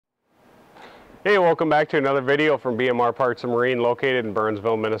Hey, welcome back to another video from BMR Parts and Marine located in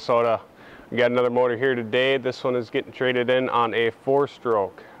Burnsville, Minnesota. We got another motor here today. This one is getting traded in on a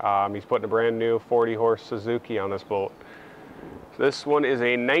 4-stroke. He's putting a brand new 40-horse Suzuki on this boat. This one is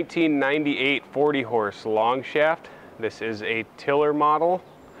a 1998 40-horse long shaft. This is a tiller model.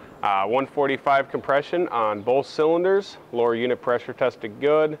 145 compression on both cylinders. Lower unit pressure tested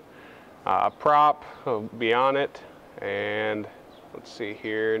good. Prop will be on it. And let's see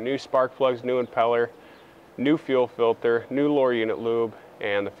here, new spark plugs, new impeller, new fuel filter, new lower unit lube,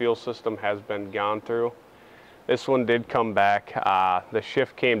 and the fuel system has been gone through. This one did come back. The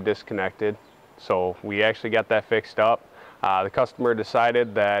shift came disconnected, so we actually got that fixed up. The customer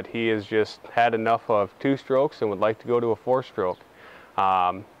decided that he has just had enough of 2-strokes and would like to go to a 4-stroke.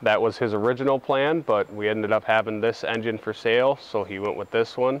 That was his original plan, but we ended up having this engine for sale, so he went with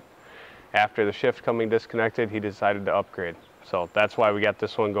this one. After the shift coming disconnected, he decided to upgrade. So that's why we got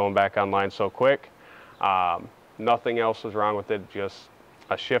this one going back online so quick. Nothing else was wrong with it, just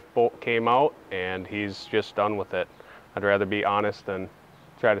a shift bolt came out and he's just done with it. I'd rather be honest than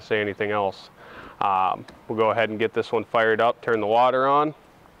try to say anything else. We'll go ahead and get this one fired up, turn the water on.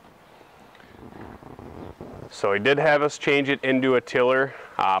 So he did have us change it into a tiller.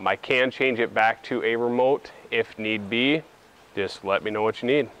 I can change it back to a remote if need be. Just let me know what you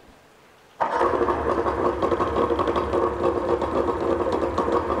need.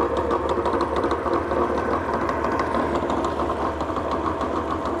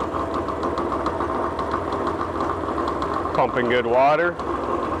 Pumping good water.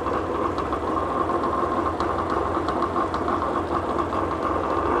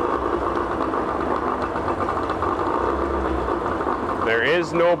 There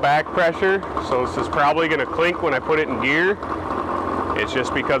is no back pressure, so this is probably going to clink when I put it in gear. It's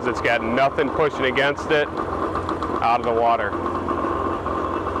just because it's got nothing pushing against it out of the water.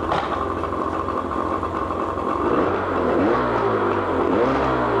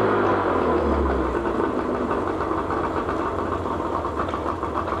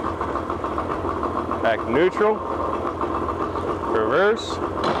 Back to neutral, reverse.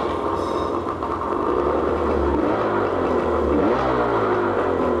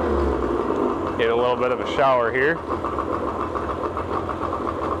 Get a little bit of a shower here.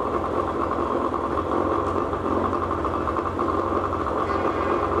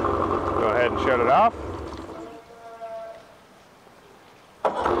 Go ahead and shut it off.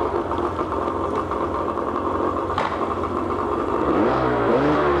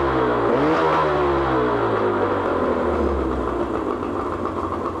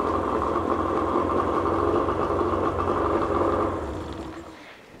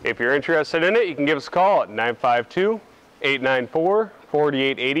 If you're interested in it, you can give us a call at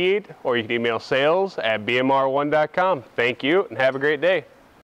 952-894-4888, or you can email sales@bmr1.com. Thank you and have a great day.